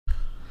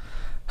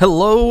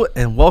Hello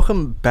and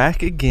welcome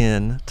back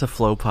again to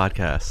Flow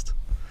Podcast.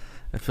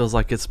 It feels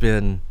like it's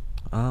been,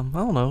 I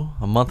don't know,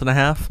 a month and a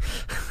half.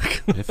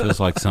 It feels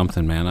like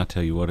something, man. I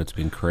tell you what, it's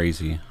been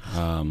crazy.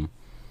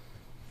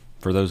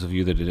 For those of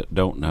you that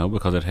don't know,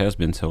 because it has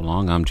been so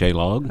long, I'm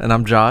J-Log. And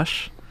I'm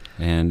Josh.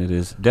 And it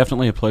is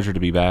definitely a pleasure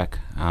to be back.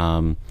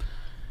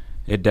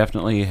 It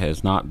definitely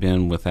has not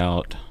been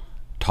without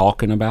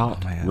talking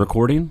about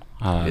recording.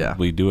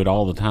 We do it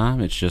all the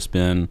time. It's just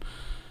been,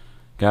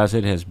 guys,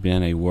 it has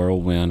been a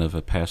whirlwind of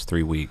the past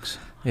 3 weeks.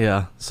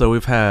 Yeah, so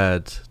we've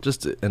had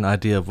just an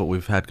idea of what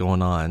we've had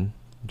going on.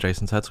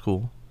 Jason's had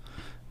school.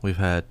 We've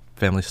had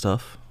family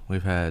stuff.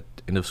 We've had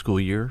end of school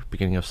year,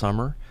 beginning of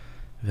summer.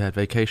 We've had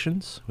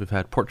vacations. We've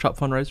had pork chop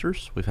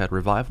fundraisers. We've had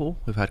revival.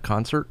 We've had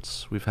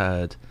concerts. We've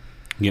had...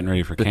 Getting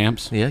ready for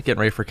camps. Yeah, getting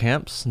ready for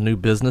camps. New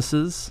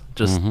businesses.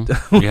 Just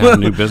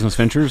new business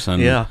ventures.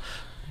 And yeah.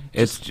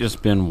 It's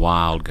just been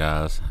wild,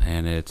 guys,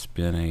 and it's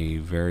been a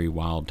very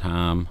wild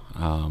time.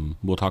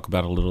 We'll talk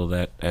about a little of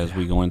that as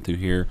we go in through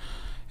here.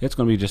 It's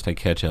going to be just a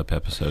catch-up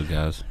episode,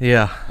 guys.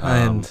 Yeah,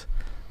 and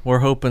we're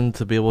hoping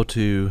to be able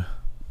to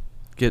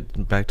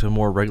get back to a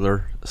more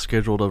regular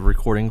schedule of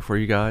recording for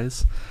you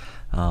guys,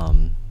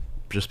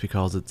 just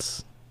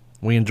because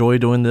we enjoy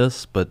doing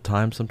this, but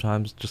time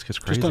sometimes just gets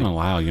crazy. Just doesn't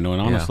allow, and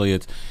honestly,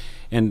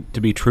 and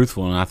to be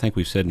truthful, and I think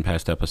we've said in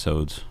past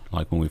episodes,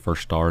 like when we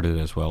first started,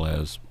 as well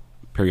as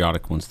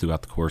periodic ones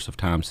throughout the course of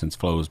time since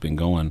Flow has been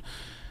going,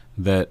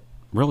 that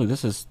really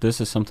this is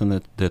something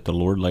that the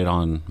Lord laid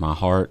on my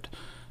heart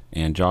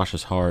and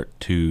Josh's heart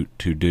to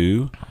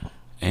do,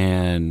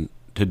 and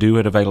to do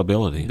at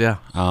availability. Yeah.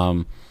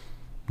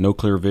 No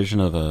clear vision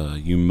of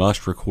you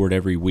must record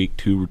every week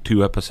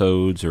two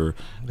episodes or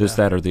this,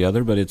 that, or the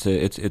other, but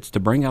it's to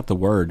bring out the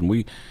word,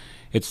 and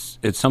it's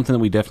something that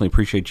we definitely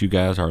appreciate you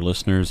guys, our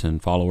listeners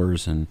and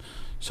followers, and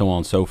so on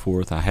and so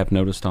forth. I have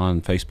noticed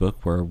on Facebook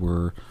where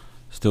we're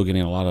still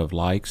getting a lot of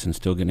likes and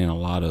still getting a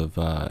lot of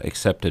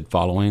accepted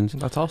followings.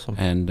 That's awesome.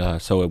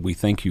 And so we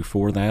thank you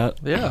for that.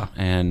 Yeah.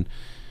 And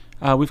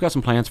we've got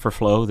some plans for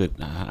Flow that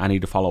I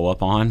need to follow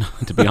up on,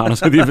 to be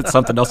honest with you. If it's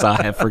something else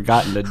I have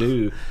forgotten to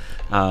do,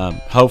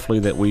 hopefully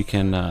that we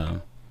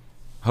can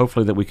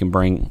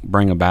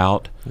bring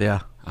about. Yeah.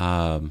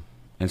 And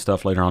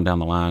stuff later on down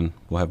the line.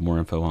 We'll have more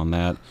info on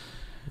that.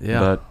 Yeah.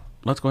 But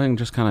let's go ahead and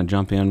just kind of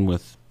jump in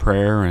with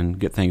prayer and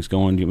get things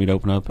going. Do you want me to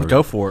open up?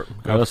 Go for it.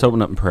 Let's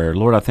open up in prayer.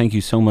 Lord, I thank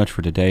you so much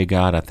for today,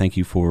 God. I thank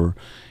you for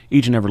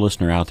each and every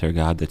listener out there,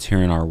 God, that's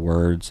hearing our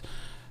words.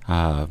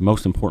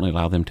 Most importantly,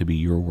 allow them to be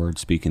your words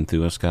speaking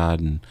through us,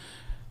 God. And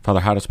Father,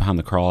 hide us behind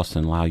the cross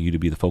and allow you to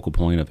be the focal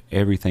point of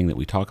everything that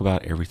we talk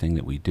about, everything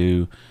that we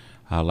do.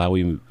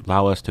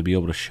 Allow us to be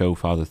able to show,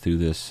 Father, through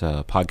this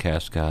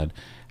podcast, God,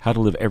 how to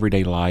live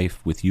everyday life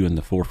with you in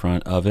the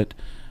forefront of it.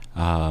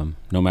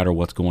 No matter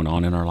what's going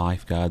on in our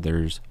life, God,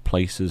 there's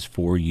places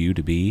for you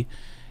to be,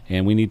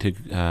 and we need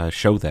to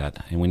show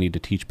that, and we need to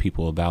teach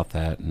people about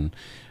that. And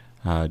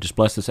just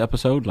bless this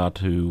episode, allow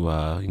to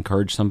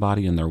encourage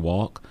somebody in their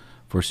walk.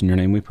 For us in your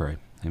name we pray.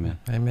 Amen.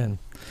 Amen.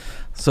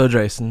 So,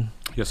 Jason.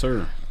 Yes,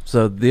 sir.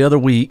 So the other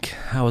week,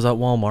 I was at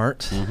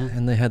Walmart,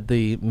 and they had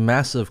the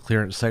massive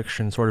clearance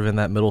section, sort of in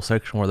that middle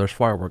section where there's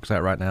fireworks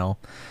at right now.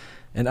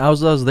 And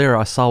as I was there,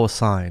 I saw a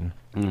sign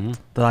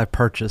that I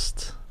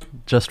purchased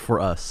just for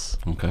us.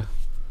 Okay.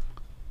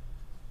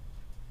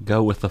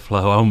 Go with the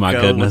flow. Oh, my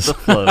goodness.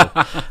 Go with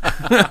the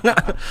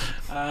flow.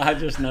 I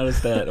just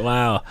noticed that.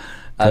 Wow.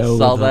 I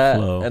saw that,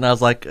 and I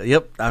was like,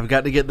 yep, I've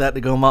got to get that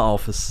to go in my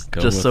office,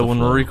 just so when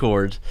we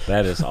record.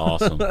 That is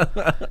awesome.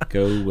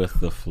 Go with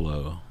the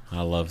flow.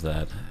 I love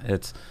that.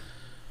 It's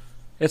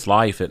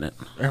life, isn't it?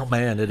 Oh,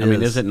 man, it is. I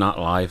mean, is it not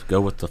life? Go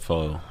with the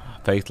flow.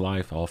 Faith,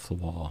 life, off the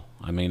wall.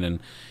 I mean,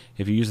 and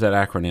if you use that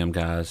acronym,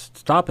 guys,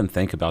 stop and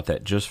think about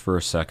that just for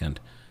a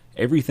second.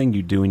 Everything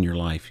you do in your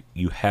life,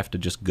 you have to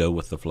just go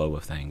with the flow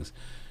of things.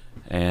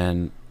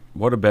 And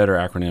what a better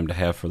acronym to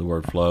have for the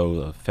word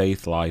flow,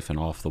 faith, life, and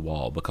off the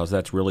wall, because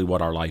that's really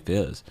what our life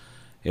is.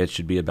 It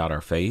should be about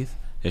our faith.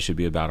 It should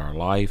be about our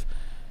life.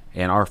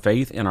 And our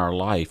faith in our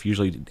life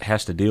usually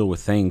has to deal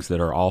with things that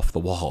are off the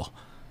wall.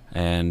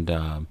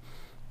 And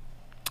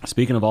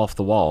speaking of off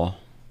the wall,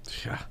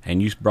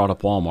 and you brought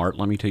up Walmart,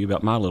 let me tell you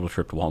about my little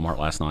trip to Walmart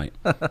last night.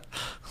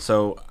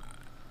 So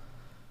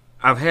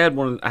I had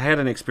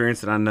an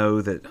experience that I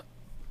know that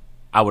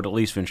I would at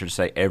least venture to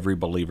say every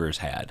believer has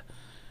had.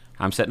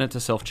 I'm sitting at the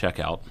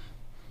self-checkout,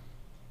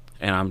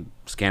 and I'm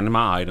scanning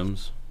my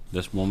items.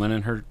 This woman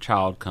and her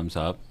child comes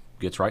up,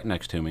 gets right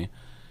next to me,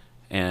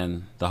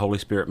 and the Holy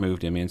Spirit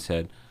moved in me and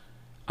said,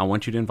 I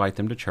want you to invite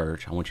them to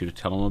church. I want you to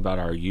tell them about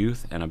our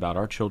youth and about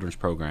our children's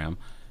program,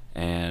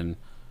 and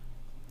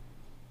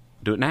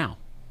do it now.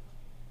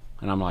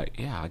 And I'm like,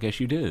 yeah, I guess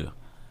you do.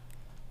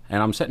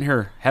 And I'm sitting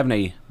here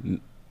having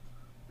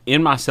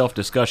in myself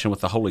discussion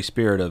with the Holy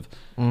Spirit of,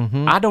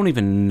 I don't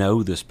even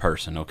know this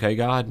person, okay,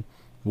 God?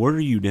 What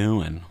are you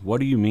doing? What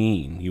do you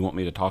mean? You want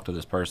me to talk to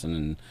this person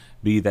and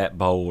be that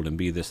bold and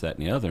be this, that,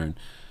 and the other? And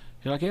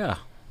you're like, yeah,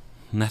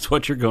 and that's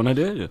what you're going to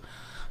do.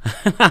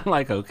 And I'm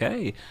like,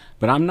 okay,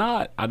 but I'm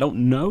not. I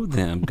don't know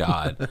them,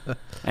 God.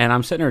 And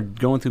I'm sitting there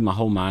going through my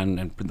whole mind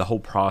and the whole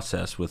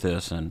process with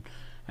this. And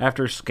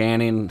after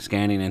scanning,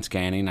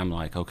 I'm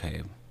like,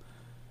 okay.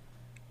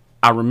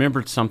 I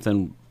remembered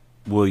something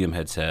William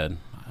had said.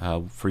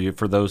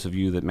 For those of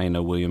you that may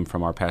know William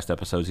from our past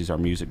episodes, he's our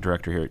music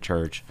director here at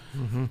church.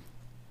 Mm-hmm.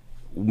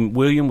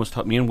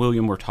 Me and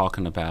William were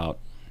talking about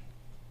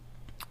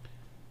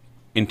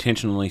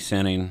intentionally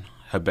sinning,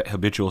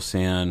 habitual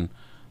sin,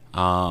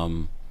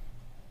 and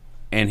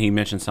he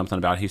mentioned something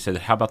about, he said,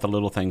 how about the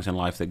little things in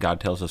life that God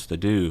tells us to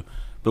do,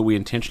 but we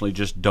intentionally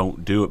just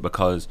don't do it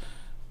because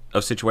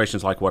of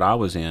situations like what I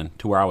was in,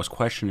 to where I was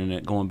questioning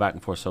it, going back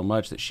and forth so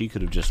much that she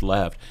could have just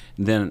left,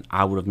 and then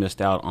I would have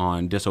missed out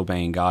on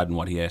disobeying God and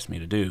what he asked me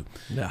to do.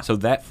 Yeah. So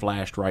that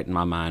flashed right in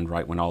my mind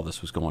right when all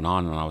this was going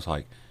on, and I was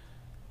like,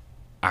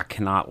 I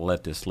cannot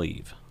let this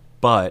leave.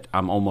 But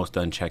I'm almost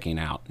done checking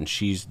out, and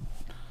she's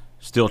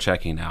still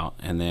checking out.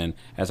 And then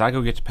as I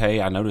go get to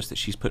pay, I notice that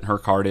she's putting her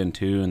card in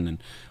too, and then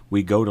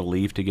we go to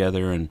leave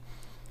together, and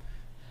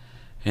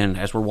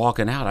as we're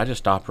walking out, I just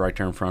stopped right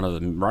there in front of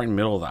right in the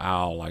middle of the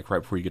aisle, like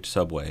right before you get to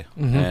Subway.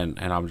 Mm-hmm.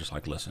 And I'm just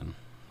like, listen.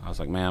 I was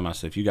like, ma'am, I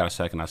said, if you got a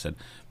second, I said,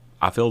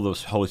 I feel the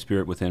Holy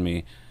Spirit within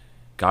me.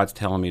 God's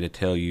telling me to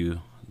tell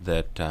you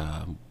that,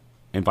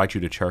 invite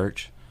you to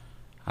church.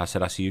 I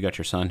said, I see you got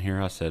your son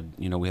here. I said,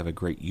 we have a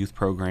great youth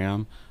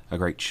program, a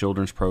great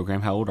children's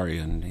program. How old are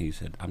you? And he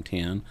said, I'm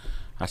 10.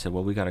 I said,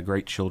 well, we got a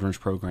great children's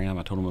program.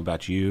 I told him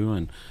about you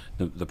and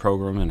the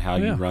program and how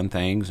you run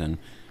things.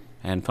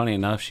 And funny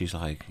enough, she's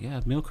like,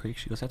 yeah, Mill Creek.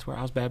 She goes, that's where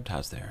I was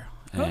baptized there.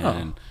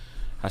 And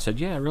I said,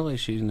 yeah, really?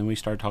 And then we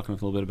started talking a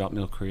little bit about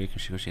Mill Creek.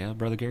 And she goes, yeah,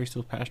 Brother Gary's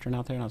still pastoring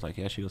out there? And I was like,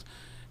 yeah. She goes,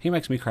 he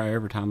makes me cry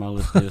every time I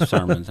listen to his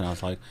sermons. And I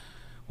was like,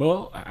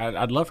 well,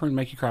 I'd love for him to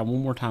make you cry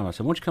one more time. I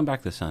said, why don't you come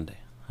back this Sunday?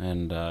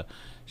 And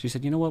she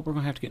said, you know what, we're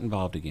going to have to get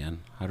involved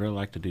again. I'd really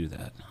like to do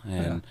that.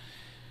 And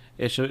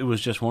it was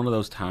just one of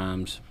those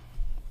times.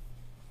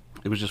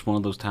 It was just one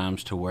of those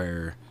times to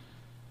where,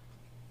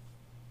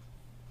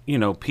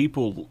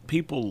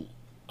 people,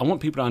 I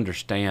want people to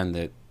understand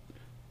that,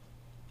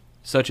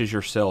 such as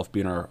yourself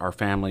being our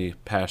family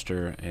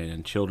pastor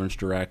and children's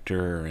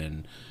director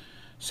and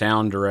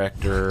sound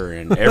director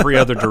and every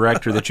other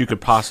director that you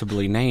could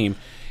possibly name,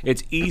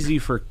 it's easy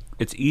for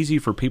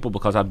people,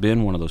 because I've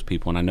been one of those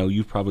people, and I know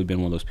you've probably been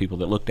one of those people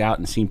that looked out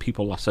and seen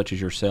people such as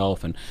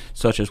yourself and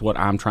such as what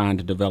I'm trying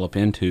to develop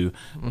into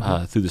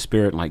through the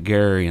Spirit, like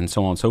Gary and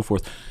so on and so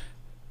forth.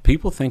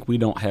 People think we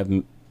don't have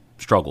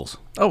struggles.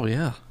 Oh,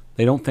 yeah.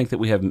 They don't think that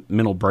we have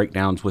mental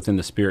breakdowns within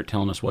the Spirit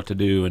telling us what to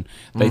do, and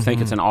they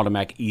think it's an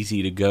automatic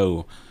easy to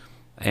go.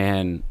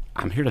 And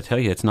I'm here to tell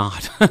you it's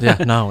not. Yeah,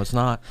 no, it's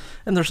not.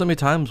 And there's so many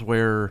times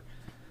where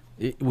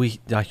we,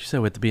 like you said,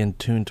 we have to be in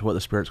tune to what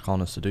the Spirit's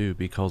calling us to do,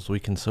 because we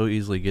can so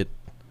easily get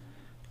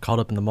caught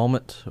up in the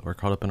moment or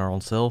caught up in our own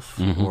self,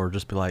 or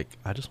just be like,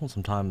 I just want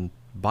some time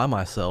by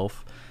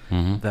myself,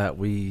 that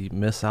we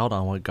miss out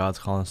on what God's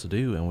calling us to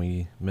do, and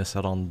we miss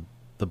out on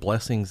the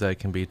blessings that it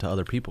can be to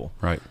other people,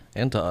 right,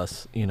 and to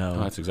us. No,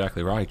 that's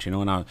exactly right.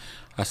 And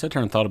I sat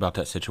there and thought about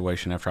that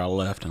situation after I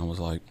left, and I was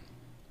like,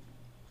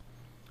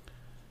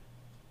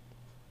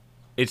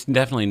 it's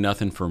definitely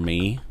nothing for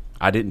me.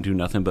 I didn't do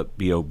nothing but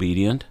be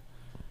obedient,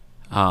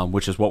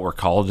 which is what we're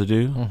called to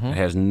do. It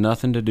has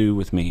nothing to do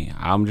with me.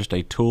 I'm just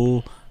a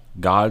tool.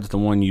 God's the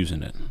one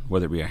using it,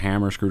 whether it be a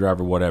hammer,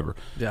 screwdriver, whatever.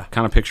 Yeah.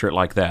 Kind of picture it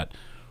like that.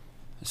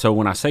 So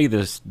when I say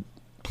this,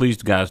 please,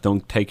 guys,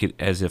 don't take it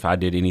as if I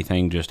did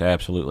anything just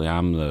absolutely,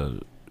 I'm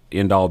the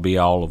end-all,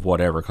 be-all of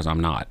whatever, because I'm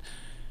not.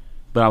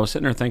 But I was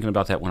sitting there thinking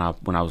about that when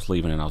I was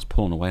leaving, and I was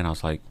pulling away, and I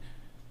was like,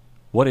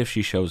 what if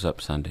she shows up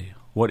Sunday?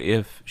 What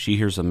if she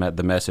hears the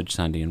message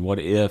Sunday? And what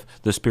if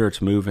the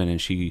Spirit's moving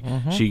and she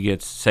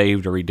gets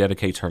saved, or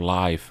rededicates her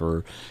life,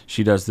 or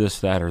she does this,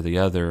 that, or the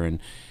other? And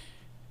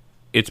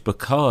it's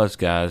because,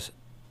 guys,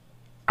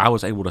 I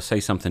was able to say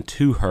something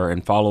to her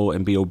and follow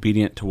and be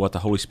obedient to what the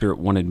Holy Spirit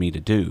wanted me to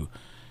do.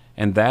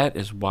 And that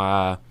is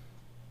why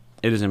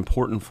it is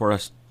important for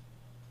us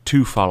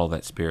to follow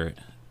that Spirit,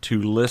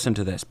 to listen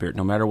to that Spirit,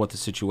 no matter what the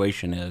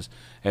situation is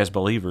as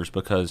believers,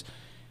 because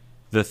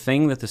the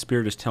thing that the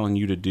Spirit is telling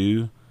you to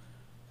do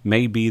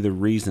may be the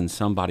reason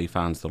somebody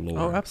finds the Lord.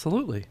 Oh,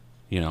 absolutely.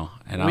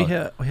 And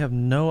we have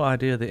no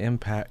idea the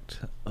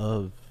impact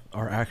of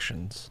our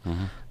actions.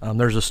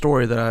 There's a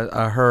story that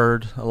I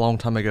heard a long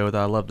time ago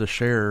that I love to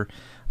share.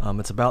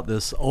 It's about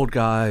this old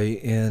guy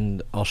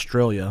in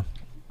Australia,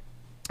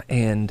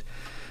 and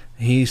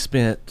he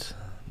spent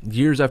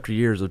years after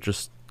years of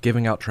just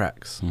giving out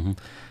tracts.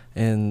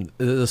 And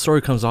the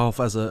story comes off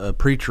as a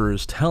preacher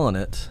is telling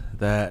it,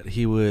 that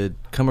he would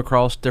come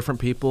across different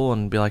people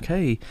and be like,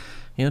 hey,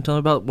 tell me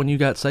about when you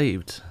got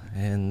saved.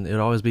 And it'd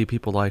always be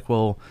people like,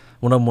 well,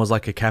 one of them was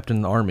like a captain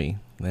in the army,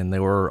 and they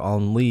were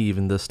on leave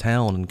in this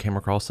town and came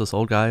across this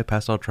old guy,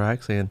 passed out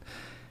tracts saying,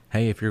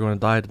 hey, if you're going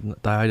to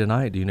die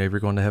tonight, do you know if you're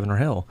going to heaven or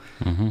hell?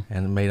 And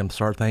it made him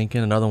start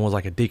thinking. Another one was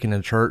like a deacon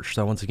in church.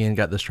 So once again,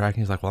 got this tract,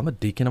 and he's like, well, I'm a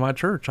deacon in my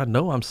church. I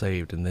know I'm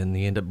saved. And then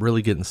he ended up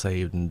really getting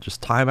saved. And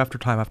just time after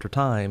time after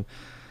time,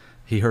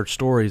 he heard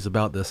stories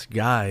about this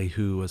guy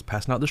who was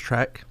passing out this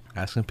tract,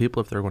 asking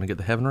people if they were going to get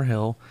to heaven or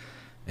hell,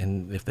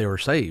 and if they were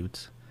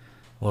saved.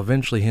 Well,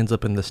 eventually he ends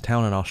up in this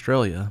town in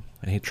Australia,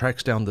 and he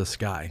tracks down this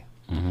guy.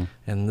 Mm-hmm.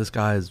 And this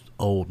guy is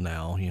old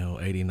now,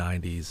 80,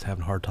 90s,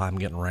 having a hard time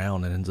getting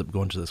around, and ends up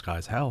going to this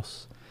guy's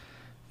house.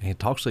 And he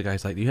talks to the guy.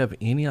 He's like, do you have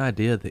any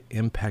idea the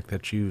impact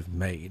that you've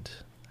made?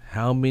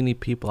 How many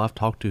people I've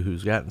talked to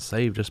who's gotten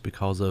saved just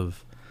because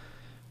of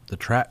the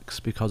tracks,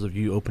 because of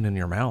you opening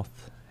your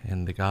mouth?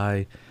 And the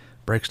guy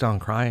breaks down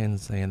crying,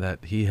 saying that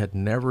he had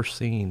never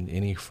seen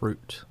any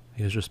fruit.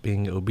 He was just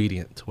being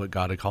obedient to what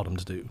God had called him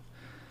to do.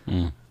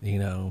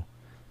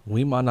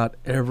 We might not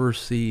ever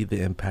see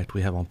the impact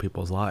we have on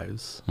people's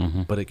lives,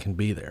 but it can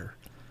be there.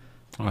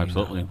 Oh,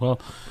 absolutely. Well,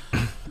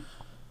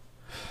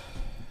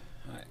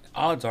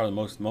 odds are the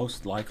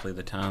most likely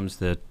the times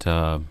that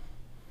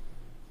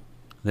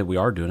that we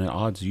are doing it.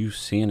 Odds you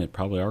seeing it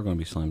probably are going to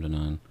be slim to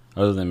none,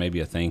 other than maybe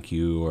a thank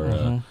you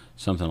or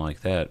something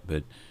like that.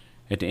 But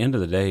at the end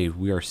of the day,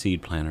 we are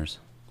seed planters,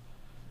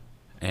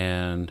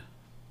 and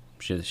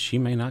she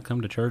may not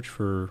come to church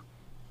for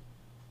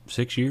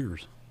 6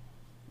 years.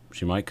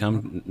 She might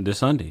come this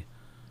Sunday.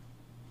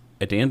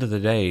 At the end of the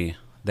day,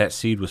 that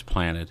seed was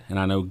planted, and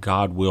I know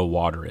God will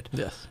water it.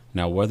 Yes.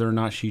 Now, whether or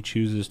not she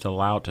chooses to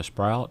allow it to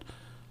sprout,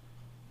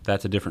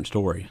 that's a different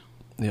story.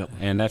 Yep.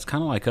 And that's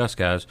kind of like us,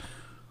 guys.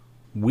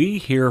 We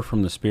hear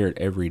from the Spirit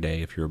every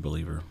day if you're a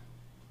believer.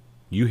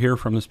 You hear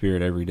from the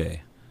Spirit every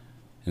day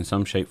in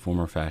some shape, form,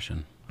 or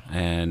fashion.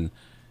 And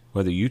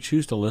whether you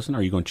choose to listen,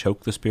 are you going to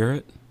choke the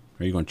Spirit?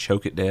 Are you going to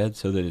choke it dead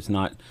so that it's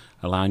not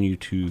allowing you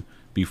to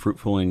be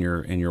fruitful in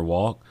your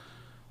walk?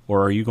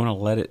 Or are you going to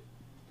let it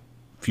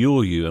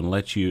fuel you and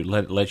let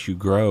you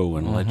grow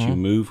and let you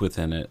move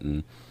within it?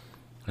 And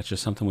that's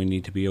just something we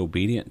need to be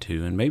obedient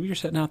to. And maybe you're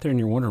sitting out there and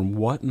you're wondering,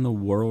 what in the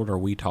world are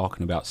we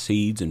talking about?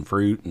 Seeds and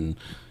fruit and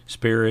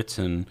spirits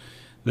and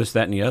this,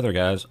 that, and the other,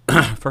 guys.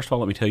 First of all,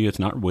 let me tell you, it's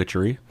not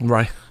witchery.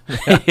 Right.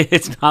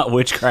 It's not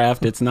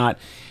witchcraft. It's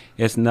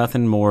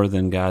nothing more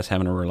than, guys,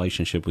 having a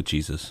relationship with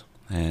Jesus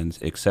and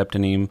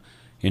accepting him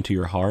into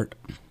your heart.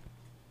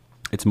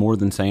 It's more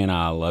than saying,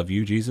 I love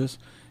you, Jesus.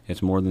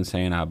 It's more than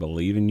saying, I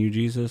believe in you,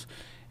 Jesus.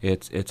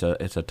 It's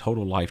a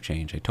total life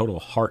change, a total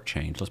heart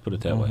change. Let's put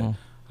it that way.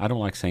 I don't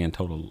like saying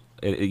total.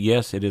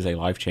 Yes, it is a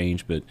life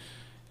change, but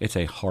it's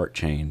a heart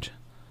change.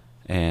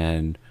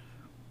 And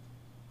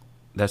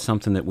that's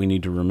something that we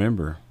need to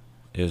remember,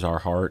 is our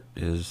heart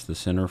is the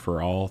center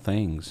for all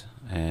things.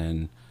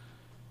 And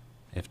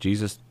if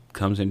Jesus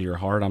comes into your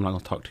heart, I'm not going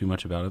to talk too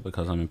much about it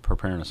because I'm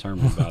preparing a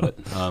sermon about it.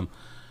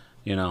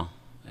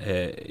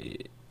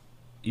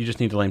 You just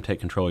need to let him take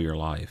control of your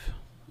life,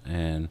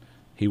 and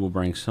he will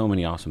bring so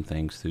many awesome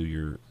things through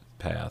your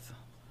path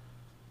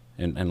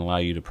and allow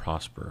you to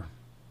prosper.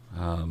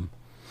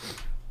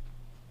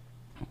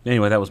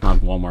 Anyway, that was my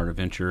Walmart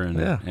adventure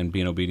and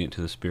being obedient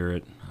to the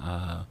Spirit.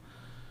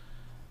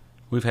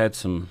 We've had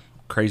some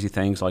crazy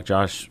things, like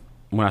Josh.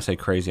 When I say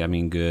crazy, I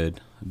mean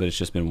good, but it's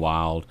just been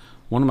wild.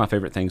 One of my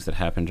favorite things that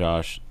happened,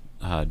 Josh,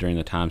 during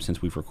the time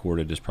since we've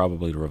recorded is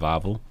probably the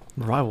revival.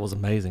 Revival was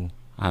amazing.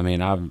 I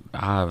mean, I've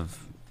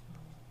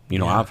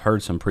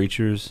heard some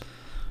preachers.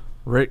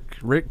 Rick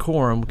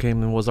Corum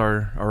came and was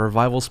our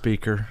revival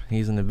speaker.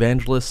 He's an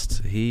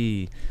evangelist.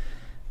 If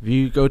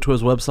you go to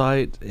his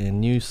website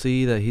and you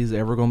see that he's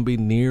ever going to be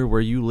near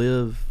where you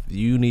live,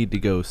 you need to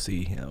go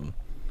see him.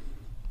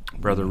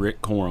 Brother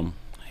Rick Corum.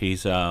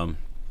 He's man,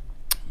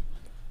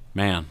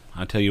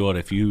 I tell you what,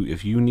 if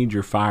you need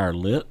your fire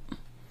lit,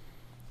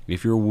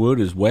 if your wood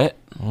is wet,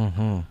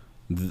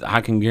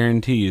 I can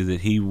guarantee you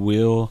that he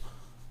will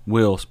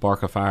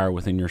spark a fire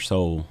within your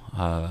soul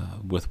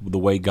with the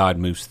way God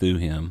moves through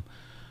him.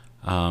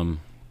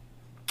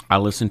 I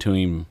listen to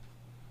him.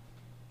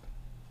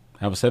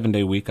 I have a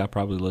 7-day week. I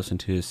probably listen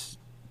to his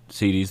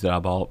CDs that I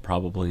bought,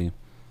 probably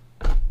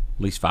at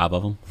least 5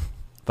 of them,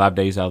 5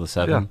 days out of the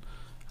 7.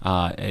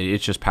 Yeah.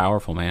 It's just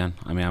powerful, man.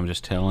 I mean, I'm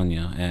just telling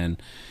you.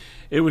 And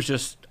it was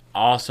just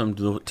awesome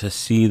to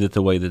see that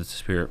the way that the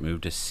Spirit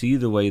moved, to see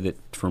the way that,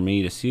 for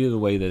me, to see the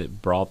way that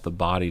it brought the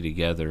body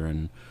together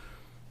and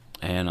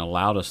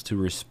allowed us to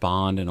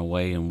respond in a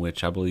way in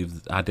which I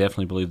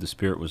definitely believe the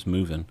Spirit was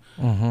moving.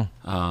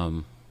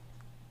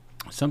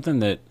 Something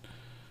that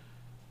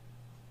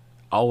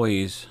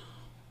always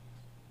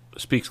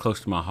speaks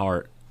close to my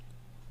heart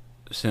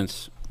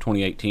since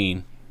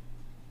 2018,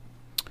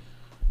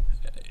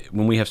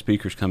 when we have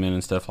speakers come in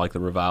and stuff like the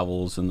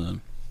revivals and the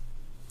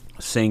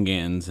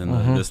sing-ins and the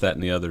this, that,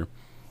 and the other,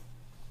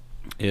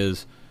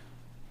 is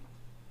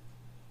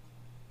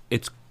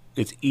it's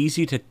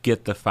easy to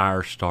get the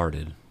fire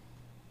started,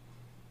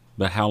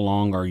 but how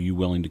long are you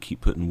willing to keep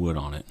putting wood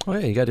on it? Oh,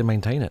 yeah, you got to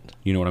maintain it.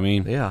 You know what I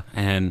mean? Yeah.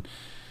 And,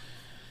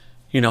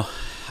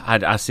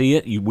 I see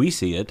it. We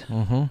see it.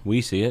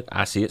 We see it.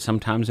 I see it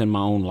sometimes in my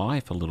own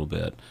life a little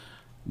bit.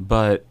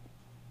 But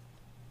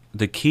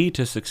the key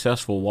to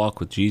successful walk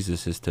with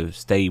Jesus is to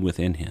stay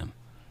within him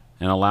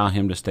and allow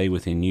him to stay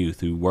within you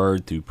through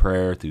word, through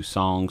prayer, through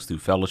songs, through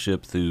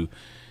fellowship, through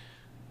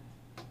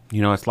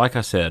You know, it's like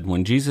I said,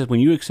 when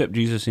you accept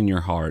Jesus in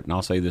your heart, and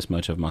I'll say this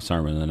much of my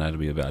sermon, and then that'll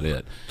be about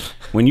it.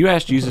 When you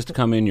ask Jesus to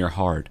come in your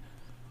heart,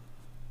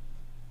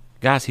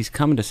 guys, he's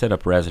coming to set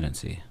up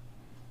residency.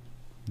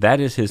 That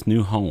is his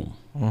new home.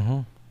 Mm-hmm.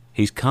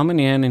 He's coming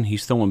in and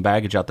he's throwing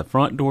baggage out the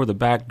front door, the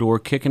back door,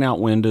 kicking out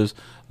windows,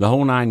 the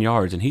whole 9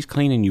 yards, and he's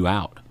cleaning you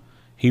out.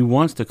 He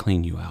wants to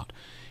clean you out.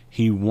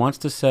 He wants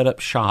to set up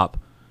shop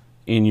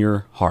in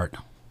your heart,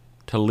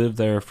 to live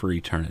there for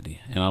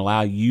eternity and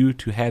allow you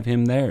to have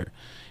him there.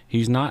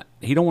 He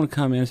don't want to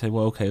come in and say,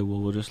 well, okay, well,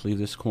 we'll just leave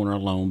this corner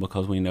alone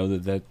because we know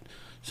that that's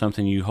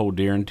something you hold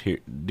dear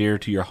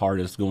to your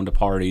heart is going to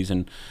parties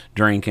and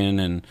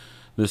drinking and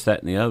this, that,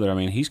 and the other. I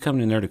mean, he's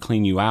coming in there to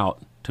clean you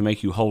out, to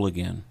make you whole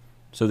again,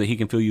 so that he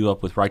can fill you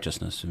up with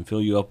righteousness and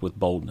fill you up with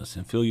boldness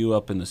and fill you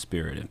up in the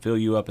Spirit and fill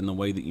you up in the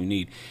way that you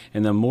need.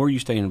 And the more you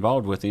stay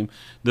involved with him,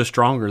 the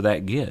stronger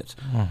that gets.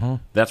 Mm-hmm.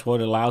 That's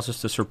what allows us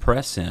to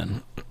suppress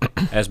sin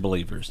as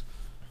believers.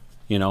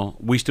 You know,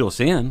 we still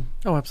sin.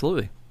 Oh,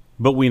 absolutely.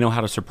 But we know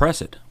how to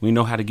suppress it. We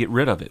know how to get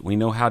rid of it. We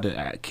know how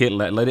to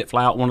let it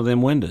fly out one of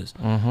them windows.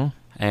 Mm-hmm.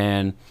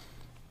 And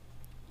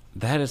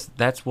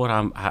that's what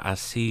I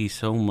see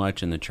so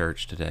much in the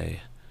church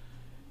today,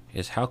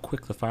 is how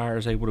quick the fire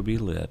is able to be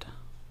lit,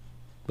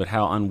 but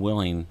how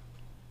unwilling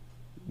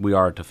we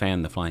are to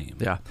fan the flame.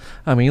 Yeah.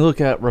 I mean, you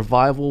look at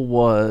revival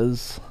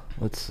was,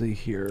 let's see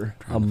here,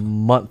 a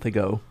month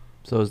ago.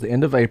 So it was the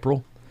end of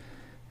April.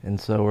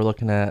 And so we're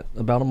looking at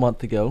about a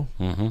month ago,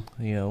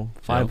 Mm-hmm.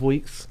 5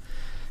 weeks.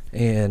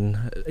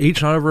 And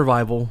each night of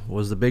revival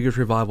was the biggest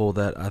revival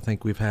that I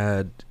think we've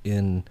had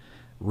in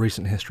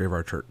recent history of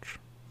our church.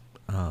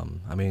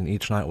 I mean,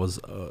 each night was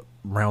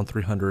around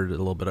 300, a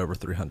little bit over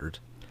 300.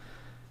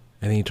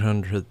 And each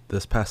 100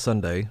 this past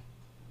Sunday,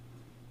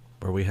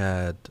 where we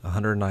had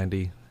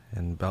 190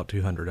 and about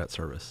 200 at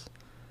service.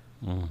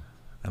 Mm.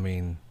 I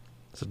mean,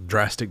 it's a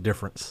drastic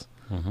difference.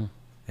 Mm-hmm.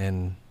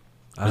 And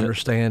I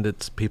understand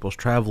it's people's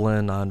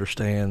traveling. I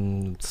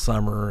understand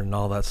summer and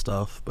all that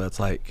stuff. But it's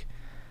like,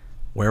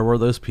 where were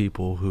those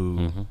people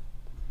who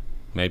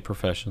made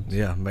professions?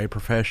 Yeah, made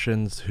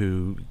professions,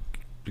 who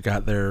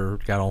got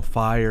on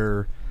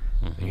fire.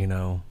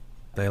 Mm-hmm.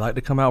 They like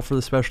to come out for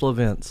the special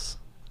events.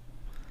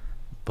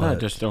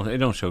 But it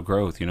don't show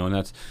growth,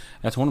 and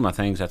that's one of my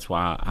things. That's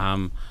why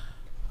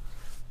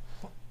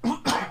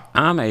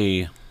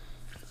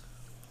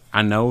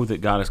I know that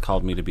God has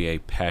called me to be a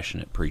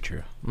passionate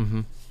preacher.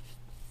 Mm-hmm.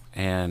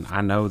 And I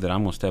know that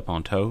I'm going to step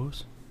on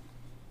toes.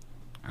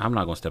 I'm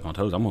not going to step on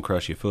toes. I'm going to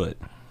crush your foot.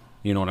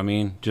 You know what I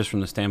mean? Just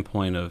from the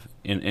standpoint of,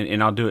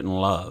 and I'll do it in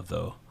love,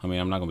 though. I mean,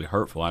 I'm not going to be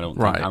hurtful. I don't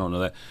know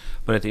that.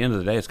 But at the end of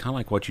the day, it's kind of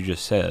like what you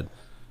just said.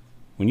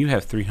 When you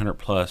have 300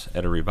 plus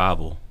at a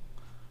revival,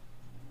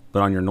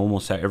 but on your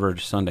normal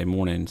average Sunday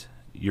mornings,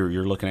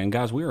 you're looking at, and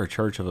guys, we are a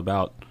church of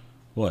about,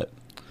 what,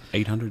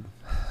 800?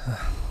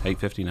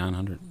 850,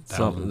 900, 1,000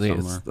 somewhere.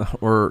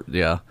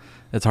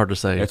 It's hard to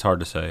say. It's hard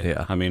to say.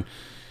 Yeah. I mean,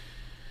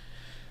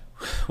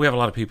 we have a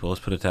lot of people, let's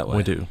put it that way.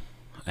 We do.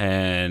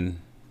 And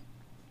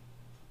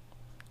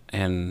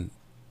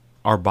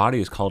our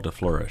body is called to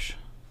flourish.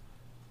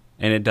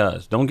 And it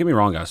does. Don't get me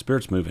wrong, guys.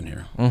 Spirit's moving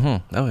here.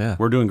 Mm-hmm. Oh, yeah.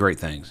 We're doing great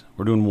things.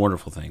 We're doing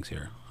wonderful things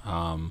here.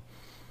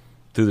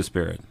 Through the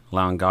Spirit,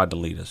 allowing God to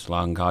lead us,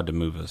 allowing God to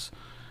move us.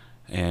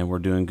 And we're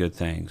doing good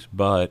things.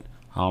 But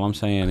all I'm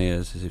saying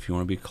is if you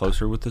want to be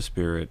closer with the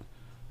Spirit,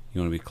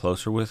 you want to be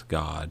closer with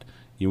God,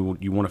 you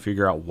want to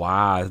figure out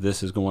why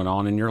this is going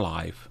on in your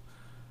life,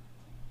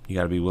 you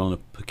got to be willing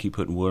to keep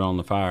putting wood on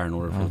the fire in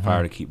order for the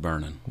fire to keep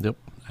burning. Yep.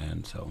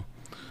 And so,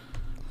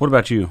 what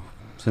about you,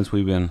 since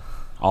we've been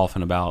off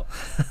and about?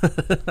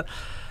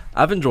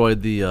 I've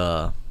enjoyed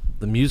the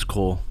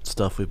musical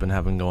stuff we've been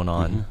having going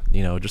on.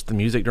 Mm-hmm. Just the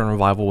music during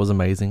revival was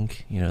amazing.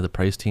 The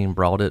praise team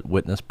brought it,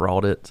 Witness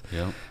brought it.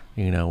 Yep.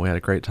 We had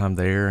a great time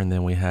there, and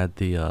then we had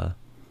the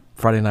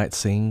Friday Night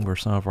Sing, where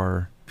some of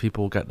our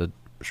people got to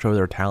show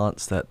their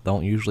talents that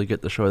don't usually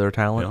get to show their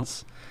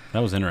talents. Yep. That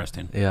was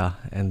interesting. Yeah,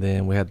 and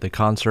then we had the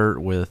concert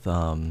with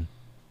Adam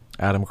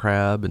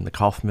Crabb and the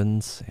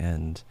Kaufmans,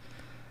 and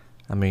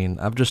I mean,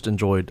 I've just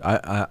enjoyed.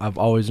 I've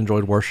always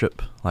enjoyed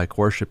worship. Like,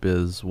 worship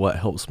is what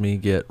helps me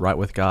get right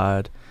with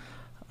God,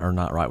 or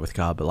not right with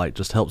God, but like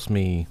just helps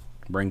me.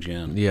 Brings you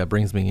in. Yeah,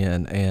 brings me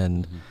in.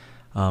 And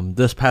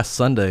this past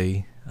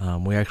Sunday,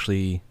 we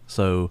actually,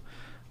 so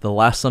the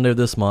last Sunday of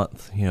this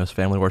month, is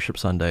Family Worship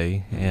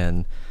Sunday,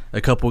 and a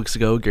couple weeks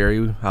ago,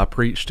 I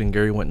preached, and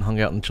Gary went and hung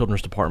out in the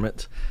children's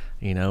department,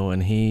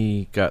 and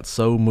he got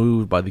so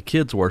moved by the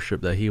kids'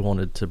 worship that he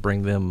wanted to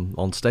bring them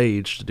on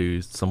stage to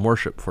do some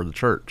worship for the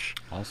church.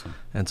 Awesome.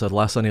 And so the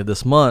last Sunday of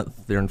this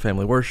month, during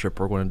Family Worship,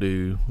 we're going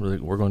to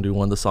do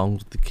one of the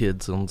songs with the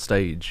kids on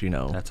stage.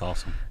 That's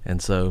awesome. And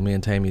so me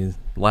and Tammy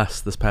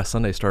this past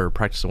Sunday started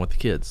practicing with the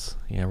kids.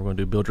 We're going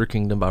to do "Build Your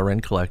Kingdom" by Ren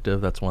Collective.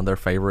 That's one of their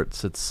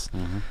favorites. It's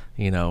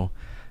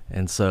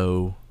and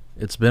so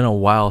it's been a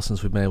while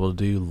since we've been able to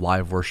do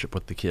live worship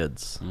with the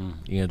kids.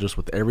 Just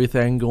with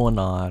everything going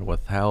on,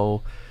 with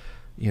how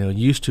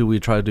used to we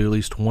try to do at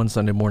least one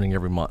Sunday morning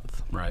every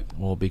month. Right.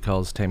 Well,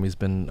 because Tammy's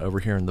been over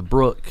here in the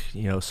Brook,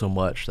 so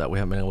much that we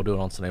haven't been able to do it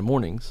on Sunday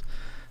mornings.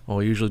 Well,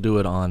 we usually do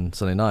it on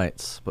Sunday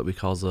nights, but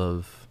because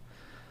of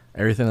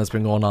everything that's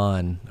been going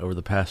on over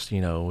the past,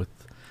 with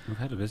We've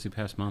had a busy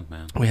past month,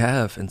 man. we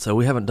have, and so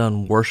we haven't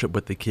done worship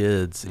with the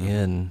kids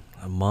in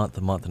a month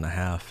and a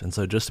half, and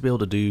so just to be able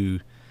to do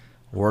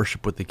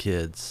worship with the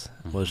kids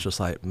was just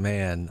like,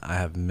 man, I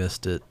have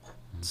missed it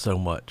so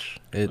much.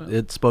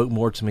 It spoke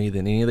more to me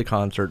than any of the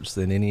concerts,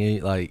 than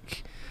any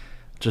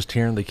just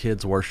hearing the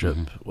kids worship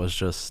was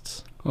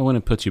just. Well, when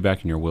it puts you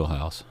back in your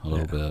wheelhouse a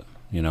little bit,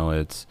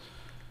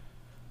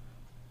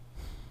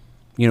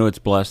 it's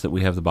blessed that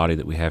we have the body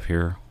that we have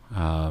here.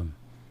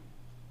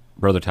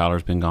 Brother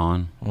Tyler's been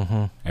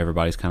gone.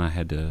 Everybody's kind of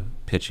had to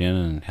pitch in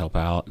and help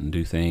out and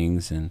do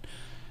things and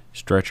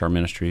stretch our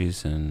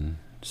ministries and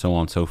so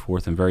on and so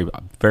forth. And very,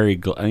 very,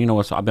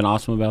 what's I've been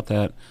awesome about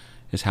that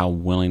is how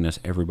willingness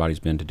everybody's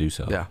been to do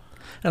so. Yeah,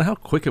 and how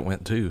quick it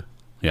went too.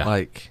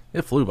 Yeah,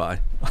 it flew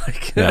by.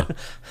 Yeah,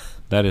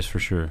 that is for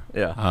sure.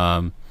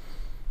 Yeah.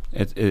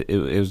 It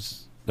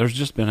was. There's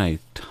just been a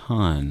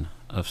ton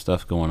of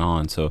stuff going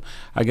on. So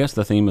I guess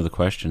the theme of the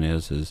question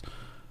is,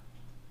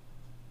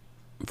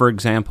 for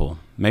example,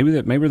 maybe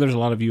there's a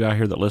lot of you out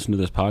here that listen to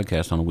this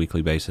podcast on a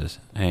weekly basis,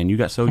 and you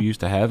got so used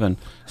to having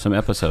some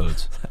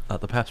episodes.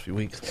 The past few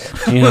weeks.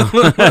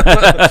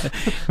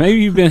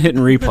 Maybe you've been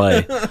hitting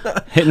replay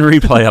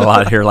a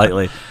lot here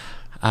lately.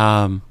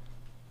 But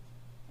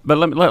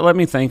let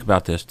me think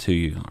about this to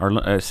you,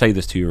 or say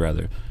this to you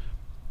rather.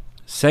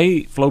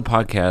 Say Flow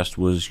Podcast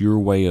was your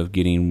way of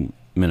getting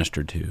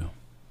ministered to,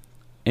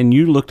 and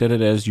you looked at it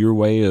as your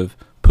way of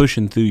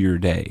pushing through your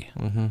day.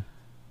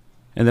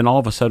 And then all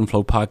of a sudden,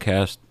 Flow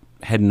Podcast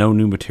had no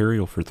new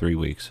material for 3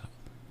 weeks.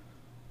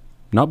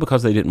 Not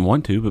because they didn't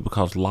want to, but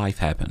because life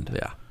happened.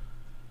 Yeah.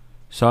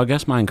 So I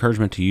guess my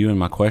encouragement to you and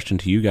my question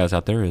to you guys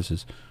out there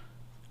is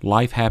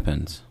life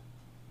happens.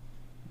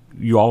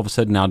 You all of a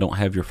sudden now don't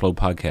have your Flow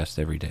Podcast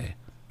every day,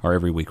 or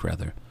every week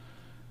rather.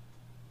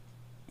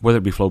 Whether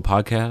it be Flow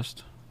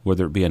Podcast,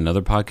 whether it be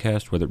another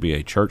podcast, whether it be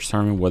a church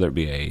sermon, whether it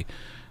be a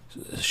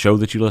show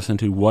that you listen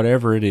to,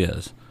 whatever it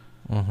is.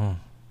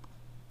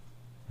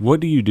 What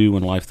do you do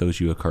when life throws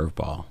you a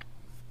curveball?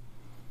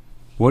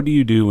 What do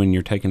you do when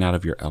you're taken out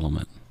of your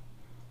element?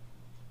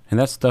 And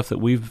that's stuff that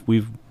we've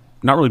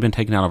not really been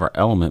taken out of our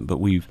element, but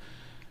we've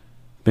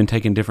been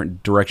taken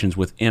different directions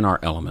within our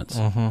elements.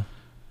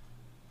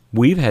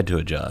 We've had to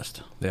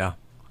adjust. Yeah.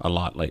 A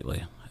lot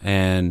lately,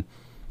 and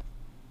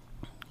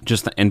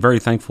very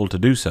thankful to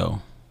do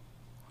so.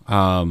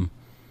 Where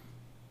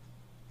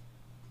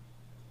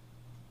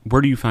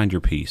do you find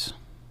your peace?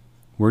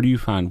 Where do you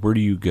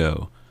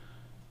go?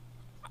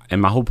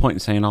 And my whole point in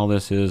saying all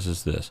this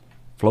is this.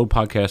 Flow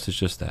Podcast is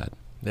just that.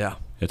 Yeah.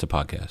 It's a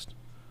podcast.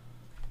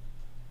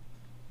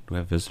 Do we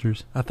have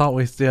visitors? I thought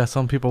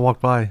some people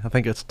walked by. I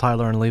think it's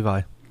Tyler and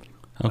Levi.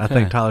 Okay. I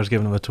think Tyler's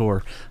giving them a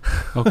tour.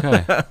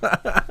 Okay.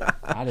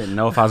 I didn't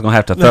know if I was going to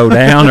have to throw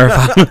down or if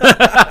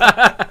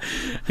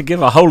I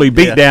give a holy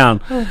beat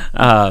down.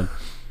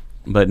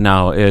 But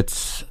no,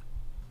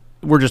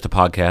 we're just a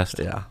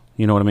podcast. Yeah.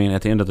 You know what I mean?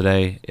 At the end of the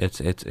day, it's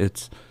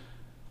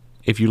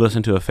if you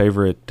listen to a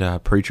favorite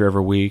preacher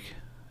every week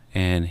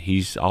and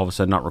he's all of a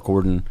sudden not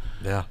recording,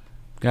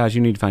 guys,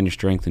 you need to find your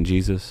strength in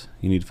Jesus.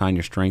 You need to find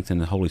your strength in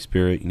the Holy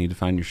Spirit. You need to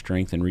find your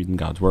strength in reading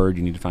God's Word.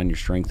 You need to find your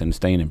strength in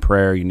staying in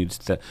prayer. You need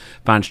to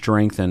find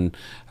strength in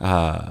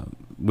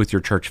with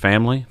your church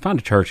family. Find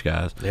a church,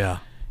 guys. Yeah.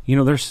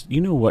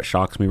 What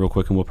shocks me real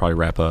quick, and we'll probably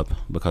wrap up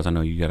because I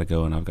know you got to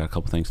go and I've got a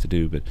couple things to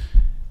do, but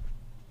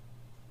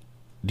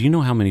do you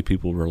know how many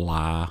people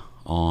rely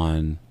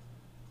on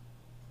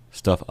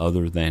stuff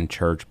other than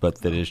church,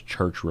 but that is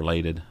church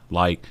related?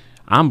 Like,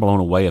 I'm blown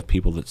away of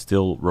people that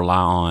still rely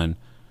on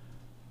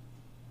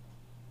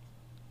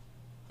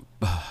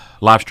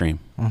live stream.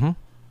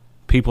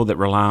 People that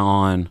rely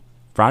on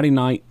Friday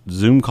night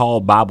Zoom call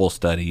Bible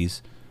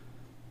studies.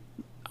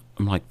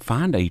 I'm like,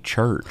 find a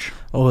church.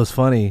 Oh, it was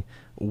funny.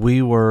 I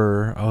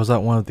was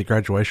at one of the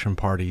graduation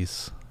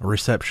parties,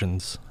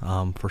 receptions,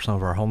 for some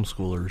of our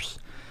homeschoolers,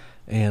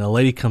 and a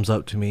lady comes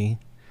up to me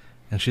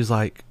and she's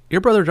like, "Your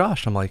brother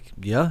Josh?" I'm like,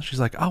 "Yeah." She's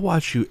like, "I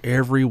watch you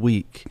every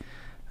week."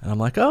 And I'm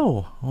like,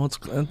 "Oh, well,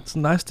 it's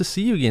nice to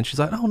see you again." She's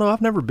like, "Oh, no,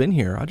 I've never been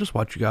here. I just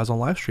watch you guys on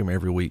live stream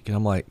every week." And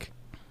I'm like,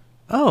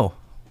 "Oh,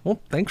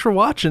 well, thanks for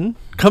watching.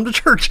 Come to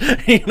church."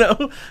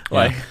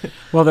 Like,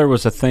 well, there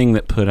was a thing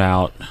that put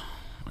out,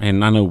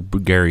 and I know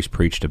Gary's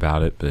preached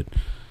about it, but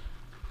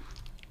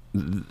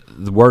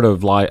the Word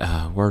of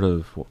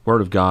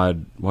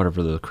God,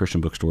 whatever the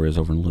Christian bookstore is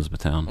over in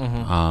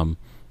Elizabethtown,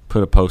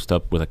 put a post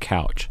up with a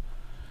couch,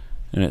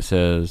 and it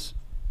says,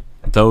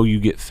 "Though you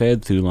get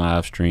fed through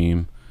live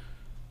stream,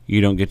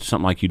 you don't get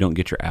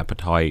your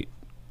appetite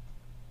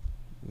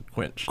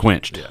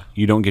quenched. Yeah.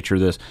 You don't get your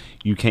this.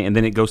 You can't." And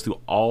then it goes through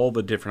all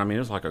the different. I mean,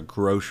 it's like a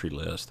grocery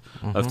list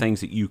of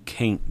things that you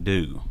can't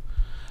do.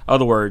 In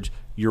other words,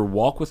 your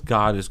walk with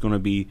God is going to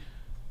be.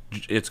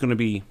 It's going to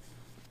be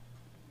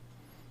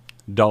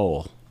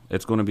dull.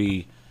 It's going to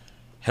be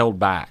held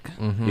back,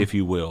 if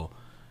you will.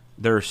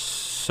 There's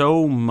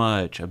so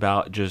much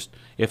about just,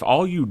 if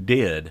all you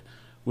did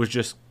was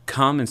just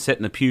come and sit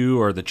in the pew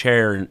or the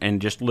chair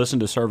and just listen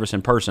to service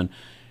in person,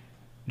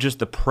 just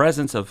the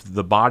presence of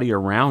the body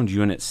around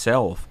you in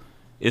itself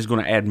is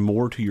going to add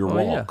more to your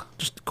walk. Yeah.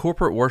 Just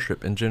corporate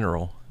worship in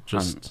general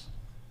just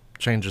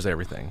changes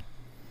everything.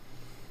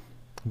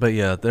 But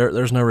yeah,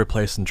 there's no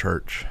replacing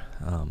church.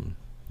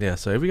 Yeah,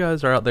 so if you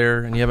guys are out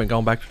there and you haven't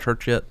gone back to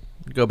church yet,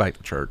 go back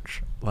to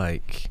church.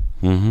 Like,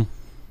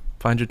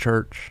 find your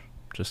church.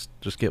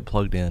 Just get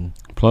plugged in.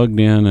 Plugged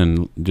in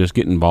and just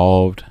get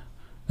involved.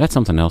 That's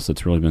something else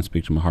that's really been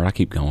speaking to my heart. I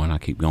keep going,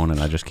 and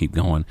I just keep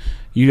going.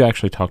 You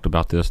actually talked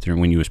about this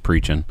when you was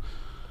preaching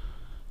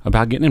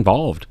about getting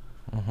involved.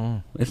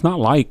 It's not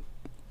like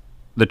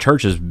the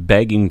church is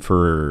begging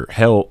for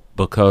help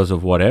because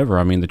of whatever.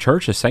 I mean, the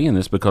church is saying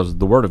this because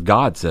the Word of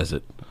God says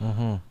it.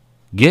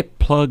 Get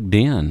plugged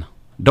in.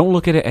 Don't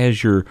look at it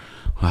as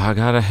I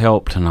got to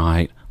help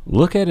tonight.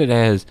 Look at it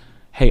as,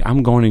 hey,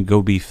 I'm going to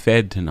go be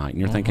fed tonight. And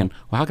you're thinking,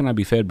 well, how can I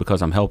be fed?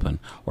 Because I'm helping,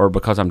 or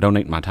because I'm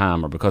donating my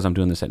time, or because I'm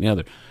doing this, that, and the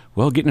other.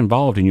 Well, get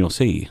involved and you'll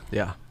see.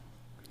 Yeah.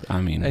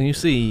 And you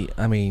see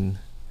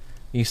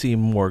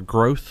more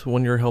growth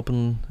when you're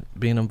helping,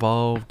 being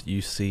involved.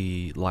 You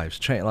see lives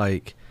change.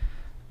 Like,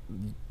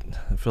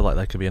 I feel like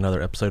that could be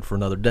another episode for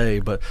another day,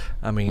 but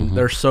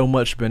there's so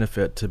much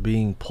benefit to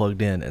being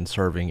plugged in and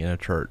serving in a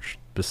church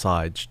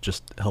besides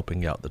just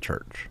helping out the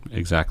church.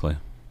 Exactly.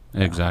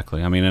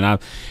 I mean,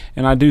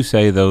 and I do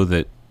say though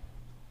that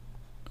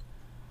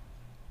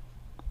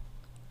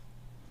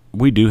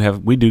we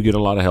do get a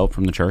lot of help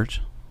from the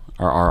church,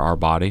 our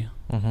body.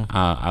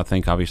 I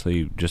think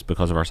obviously just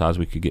because of our size,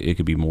 it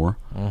could be more.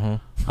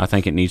 I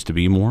think it needs to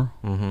be more.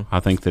 I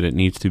think that it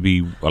needs to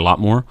be a lot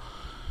more.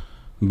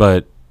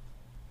 But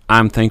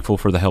I'm thankful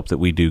for the help that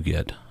we do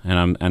get,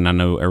 and I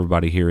know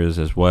everybody here is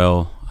as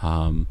well.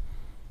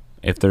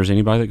 If there's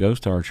anybody that goes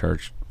to our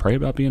church, pray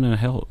about being a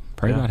help.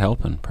 Pray about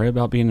helping. Pray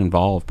about being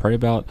involved. Pray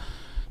about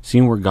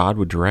seeing where God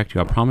would direct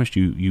you. I promise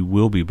you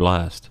will be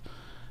blessed.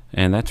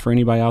 And that's for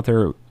anybody out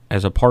there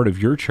as a part of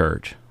your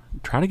church.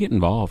 Try to get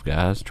involved,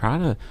 guys. Try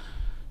to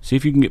see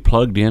if you can get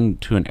plugged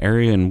into an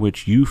area in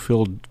which you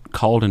feel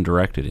called and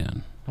directed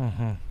in.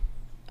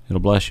 It'll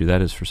bless you.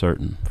 That is for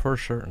certain. For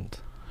certain.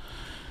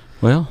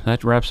 Well,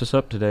 that wraps us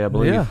up today, I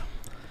believe. Yeah.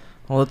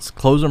 Well, let's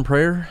close in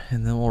prayer,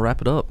 and then we'll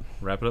wrap it up.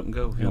 Wrap it up and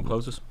go. You want to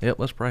close us? Yep,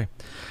 let's pray.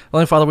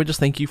 Well, Father, we just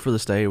thank you for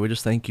this day. We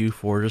just thank you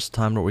for just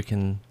time where we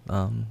can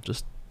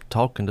just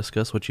talk and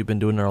discuss what you've been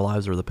doing in our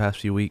lives over the past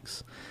few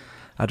weeks.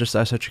 I just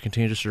ask that you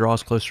continue just to draw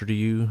us closer to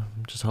you.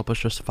 Just help us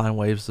just to find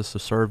ways just to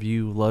serve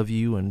you, love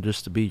you, and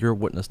just to be your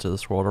witness to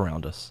this world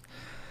around us.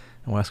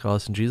 And we ask all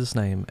this in Jesus'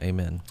 name.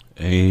 Amen.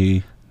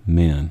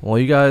 Amen. Well,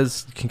 you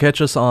guys can catch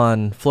us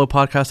on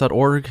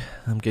flowpodcast.org.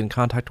 Get in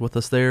contact with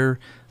us there.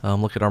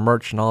 Look at our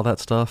merch and all that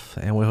stuff.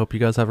 And we hope you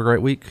guys have a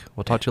great week.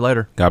 We'll talk to you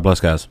later. God bless,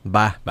 guys.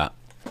 Bye. Bye.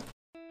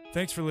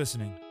 Thanks for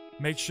listening.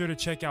 Make sure to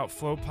check out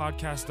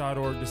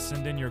flowpodcast.org to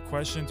send in your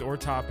questions or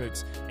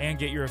topics and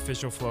get your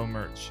official Flow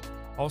merch.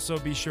 Also,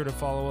 be sure to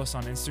follow us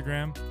on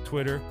Instagram,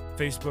 Twitter,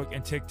 Facebook,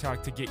 and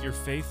TikTok to get your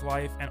faith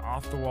life and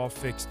off-the-wall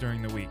fix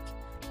during the week.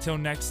 Till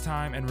next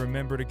time, and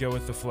remember to go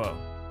with the flow.